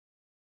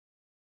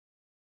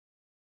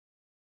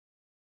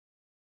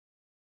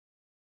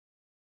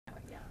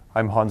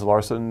I'm Hans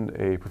Larsson,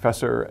 a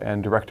professor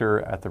and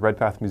director at the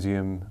Redpath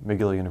Museum,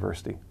 McGill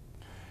University.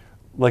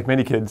 Like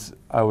many kids,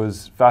 I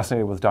was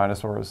fascinated with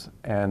dinosaurs,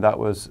 and that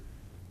was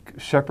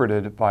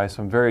shepherded by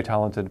some very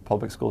talented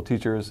public school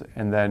teachers,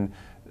 and then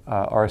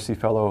RSC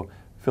fellow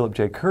Philip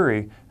J.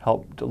 Curry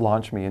helped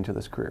launch me into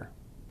this career.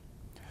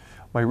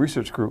 My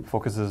research group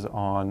focuses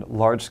on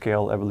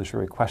large-scale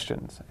evolutionary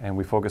questions, and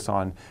we focus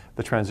on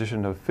the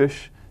transition of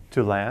fish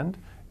to land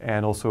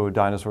and also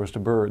dinosaurs to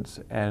birds,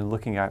 and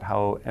looking at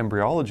how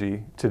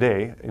embryology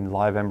today in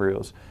live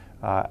embryos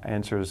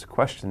answers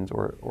questions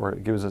or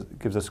gives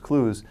us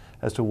clues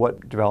as to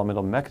what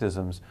developmental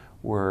mechanisms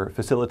were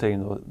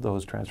facilitating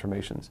those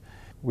transformations.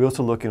 We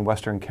also look in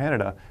Western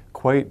Canada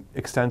quite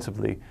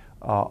extensively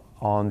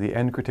on the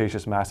end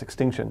Cretaceous mass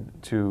extinction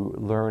to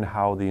learn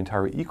how the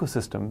entire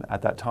ecosystem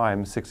at that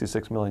time,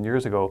 66 million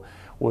years ago,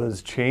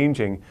 was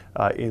changing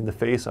in the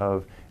face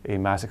of a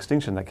mass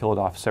extinction that killed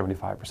off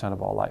 75%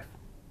 of all life.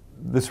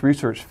 This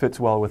research fits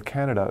well with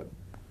Canada,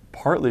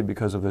 partly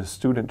because of the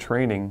student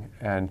training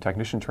and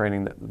technician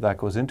training that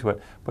goes into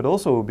it, but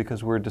also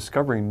because we're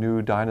discovering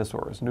new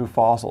dinosaurs, new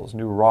fossils,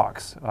 new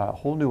rocks,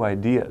 whole new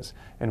ideas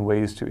and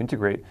ways to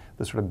integrate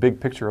the sort of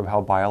big picture of how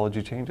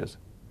biology changes.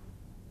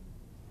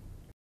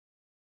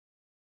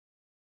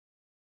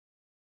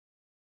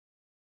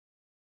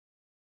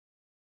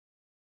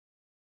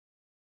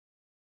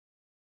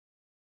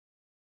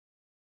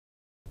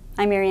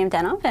 I'm Myriam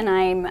Denov, and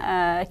I'm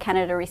a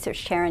Canada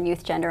Research Chair in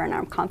Youth, Gender and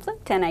Armed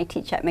Conflict, and I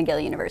teach at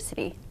McGill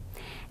University.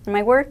 And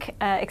my work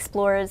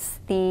explores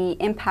the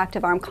impact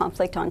of armed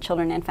conflict on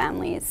children and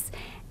families.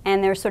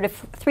 And there are sort of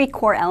three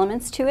core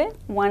elements to it.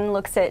 One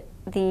looks at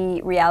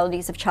the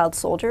realities of child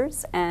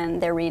soldiers and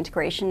their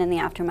reintegration in the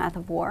aftermath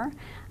of war.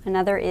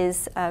 Another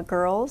is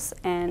girls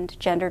and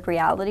gendered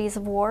realities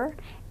of war.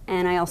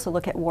 And I also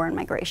look at war and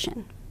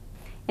migration.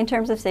 In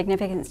terms of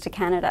significance to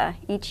Canada,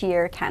 each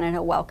year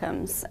Canada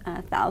welcomes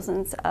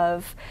thousands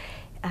of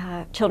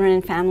children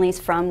and families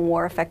from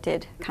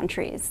war-affected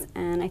countries,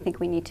 and I think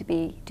we need to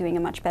be doing a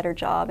much better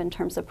job in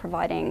terms of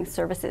providing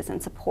services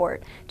and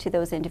support to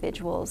those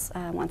individuals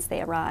once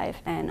they arrive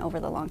and over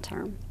the long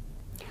term.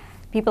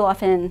 People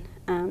often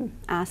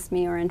ask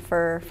me or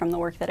infer from the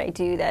work that I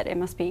do that it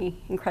must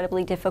be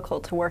incredibly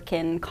difficult to work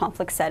in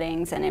conflict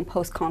settings and in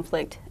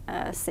post-conflict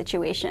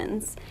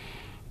situations.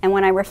 And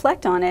when I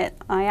reflect on it,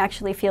 I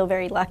actually feel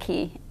very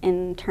lucky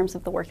in terms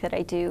of the work that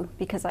I do,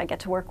 because I get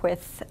to work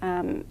with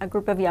a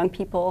group of young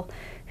people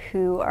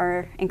who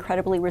are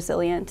incredibly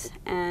resilient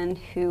and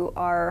who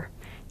are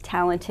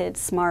talented,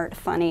 smart,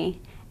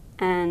 funny,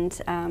 and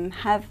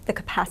have the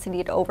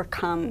capacity to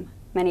overcome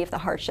many of the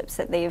hardships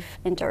that they've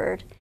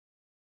endured.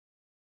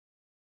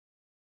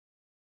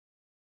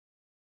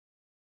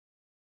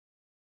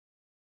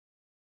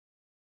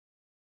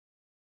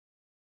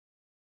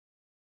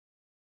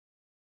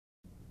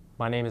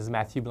 My name is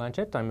Mathieu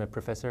Blanchette. I'm a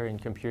professor in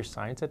computer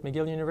science at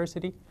McGill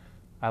University.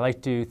 I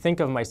like to think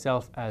of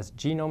myself as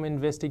genome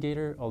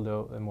investigator,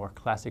 although a more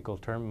classical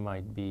term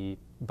might be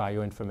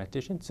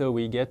bioinformatician. So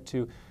we get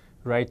to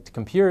write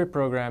computer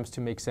programs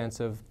to make sense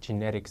of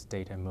genetics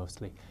data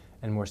mostly.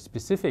 And more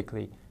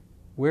specifically,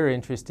 we're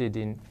interested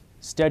in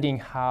studying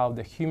how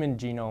the human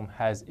genome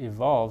has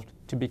evolved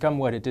to become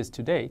what it is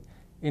today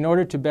in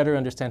order to better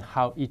understand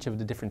how each of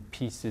the different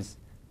pieces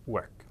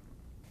work.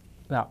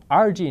 Now,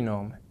 our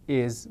genome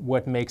is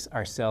what makes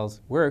our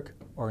cells work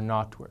or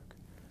not work.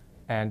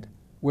 And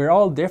we're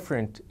all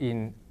different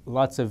in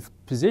lots of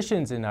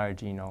positions in our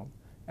genome,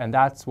 and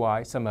that's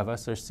why some of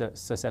us are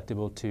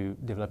susceptible to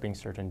developing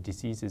certain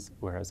diseases,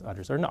 whereas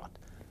others are not.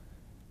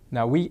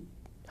 Now, we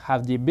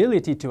have the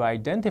ability to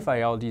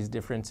identify all these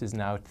differences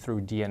now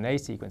through DNA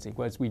sequencing.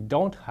 What we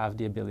don't have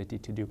the ability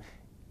to do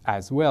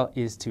as well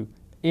is to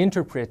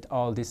interpret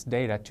all this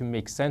data to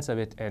make sense of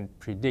it and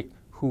predict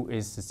who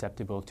is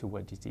susceptible to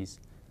what disease.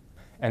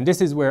 And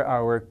this is where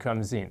our work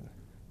comes in.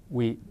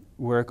 We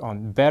work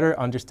on better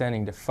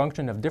understanding the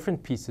function of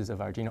different pieces of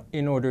our genome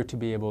in order to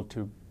be able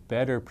to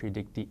better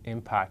predict the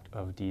impact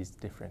of these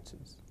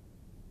differences.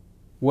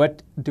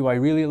 What do I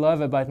really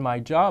love about my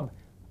job?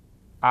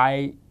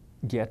 I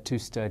get to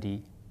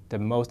study the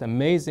most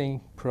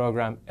amazing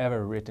program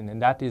ever written,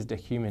 and that is the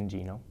human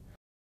genome.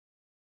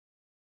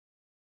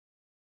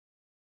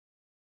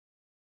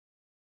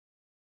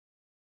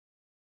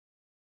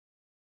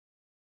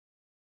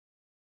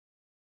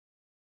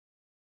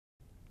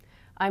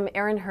 I'm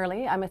Erin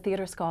Hurley. I'm a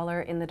theatre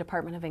scholar in the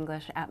Department of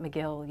English at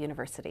McGill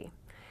University.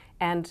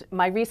 And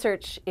my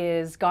research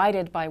is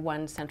guided by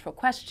one central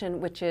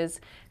question, which is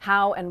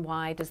how and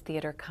why does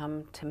theatre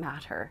come to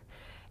matter?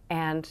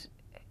 And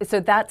so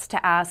that's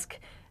to ask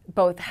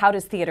both how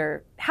does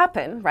theatre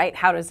happen, right?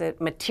 How does it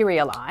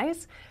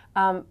materialize?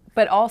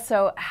 But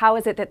also how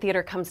is it that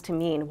theatre comes to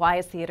mean? Why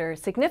is theatre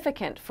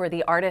significant for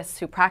the artists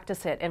who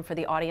practice it and for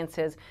the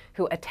audiences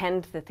who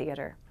attend the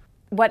theatre?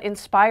 what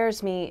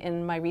inspires me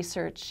in my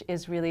research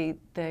is really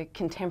the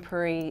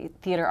contemporary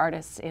theatre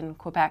artists in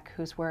Quebec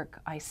whose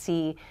work I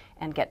see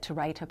and get to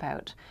write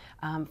about,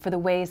 for the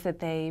ways that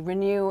they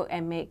renew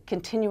and make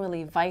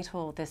continually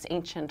vital this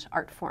ancient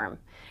art form.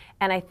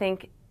 And I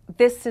think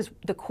this is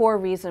the core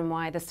reason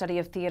why the study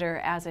of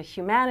theatre as a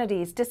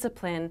humanities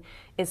discipline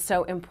is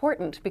so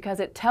important, because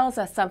it tells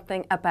us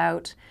something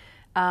about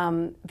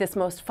this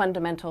most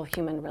fundamental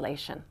human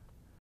relation.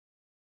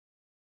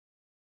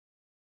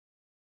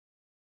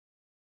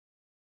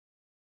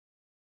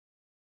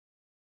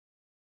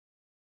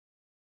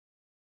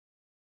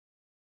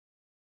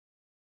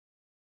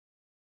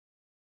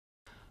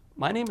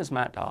 My name is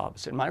Matt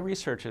Dobbs, and my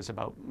research is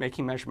about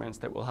making measurements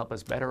that will help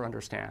us better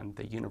understand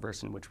the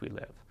universe in which we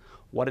live,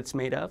 what it's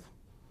made of,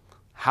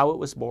 how it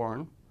was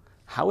born,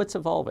 how it's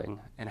evolving,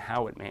 and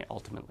how it may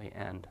ultimately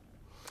end.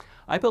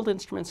 I build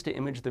instruments to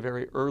image the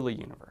very early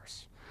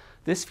universe.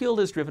 This field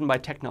is driven by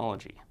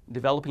technology,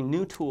 developing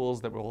new tools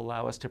that will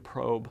allow us to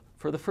probe,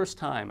 for the first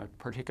time, a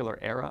particular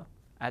era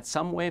at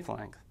some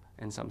wavelength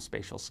and some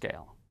spatial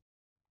scale.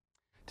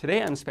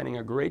 Today, I'm spending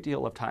a great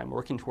deal of time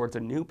working towards a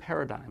new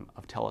paradigm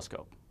of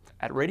telescope.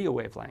 At radio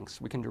wavelengths,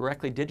 we can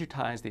directly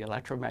digitize the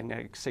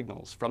electromagnetic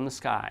signals from the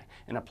sky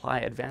and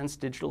apply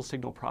advanced digital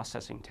signal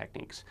processing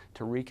techniques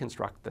to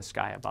reconstruct the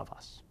sky above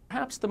us.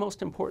 Perhaps the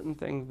most important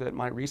thing that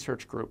my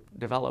research group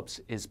develops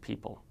is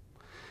people.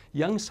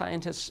 Young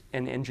scientists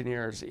and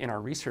engineers in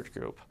our research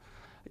group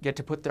get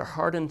to put their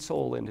heart and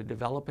soul into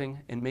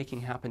developing and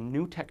making happen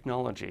new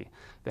technology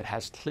that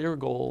has clear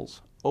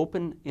goals,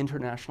 open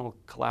international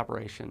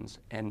collaborations,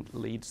 and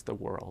leads the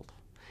world.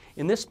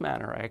 In this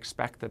manner, I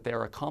expect that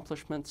their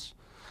accomplishments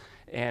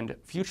and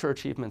future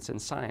achievements in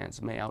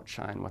science may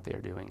outshine what they are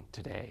doing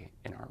today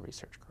in our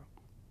research group.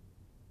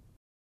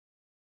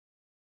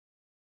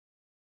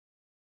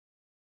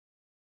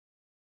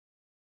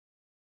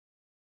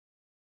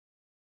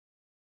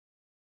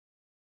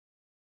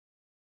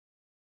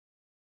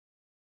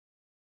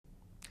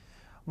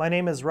 My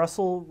name is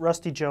Russell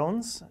Rusty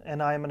Jones,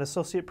 and I am an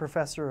associate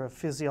professor of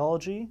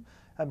physiology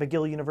at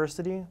McGill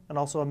University and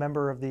also a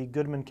member of the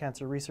Goodman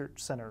Cancer Research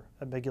Center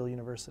at McGill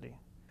University.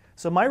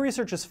 So my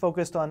research is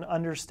focused on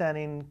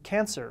understanding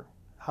cancer,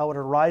 how it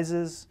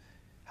arises,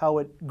 how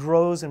it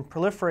grows and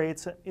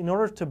proliferates in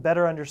order to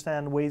better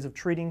understand ways of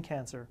treating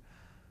cancer.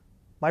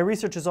 My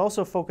research is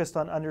also focused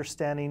on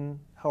understanding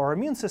how our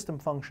immune system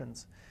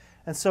functions.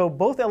 And so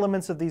both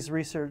elements of this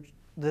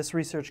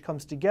research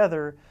comes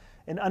together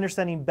in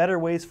understanding better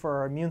ways for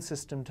our immune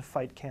system to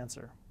fight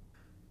cancer.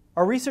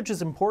 Our research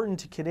is important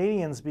to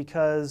Canadians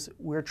because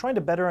we're trying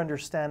to better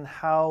understand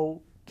how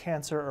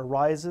cancer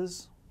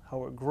arises,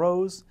 how it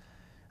grows.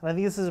 And I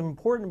think this is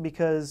important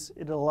because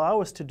it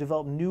allows us to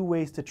develop new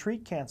ways to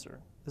treat cancer.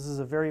 This is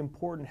a very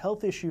important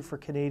health issue for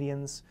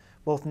Canadians,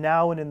 both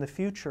now and in the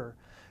future.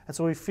 And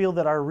so we feel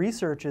that our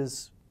research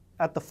is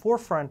at the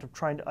forefront of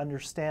trying to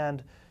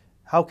understand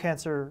how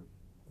cancer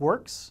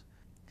works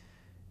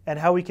and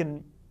how we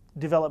can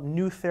develop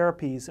new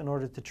therapies in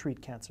order to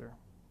treat cancer.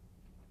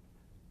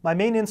 My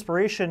main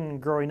inspiration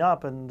growing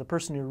up, and the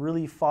person who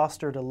really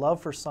fostered a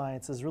love for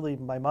science, is really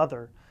my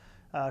mother.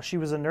 She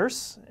was a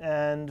nurse,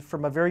 and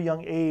from a very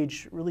young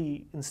age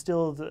really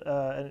instilled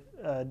a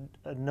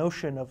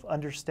notion of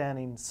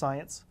understanding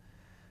science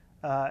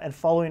and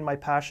following my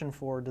passion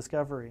for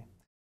discovery.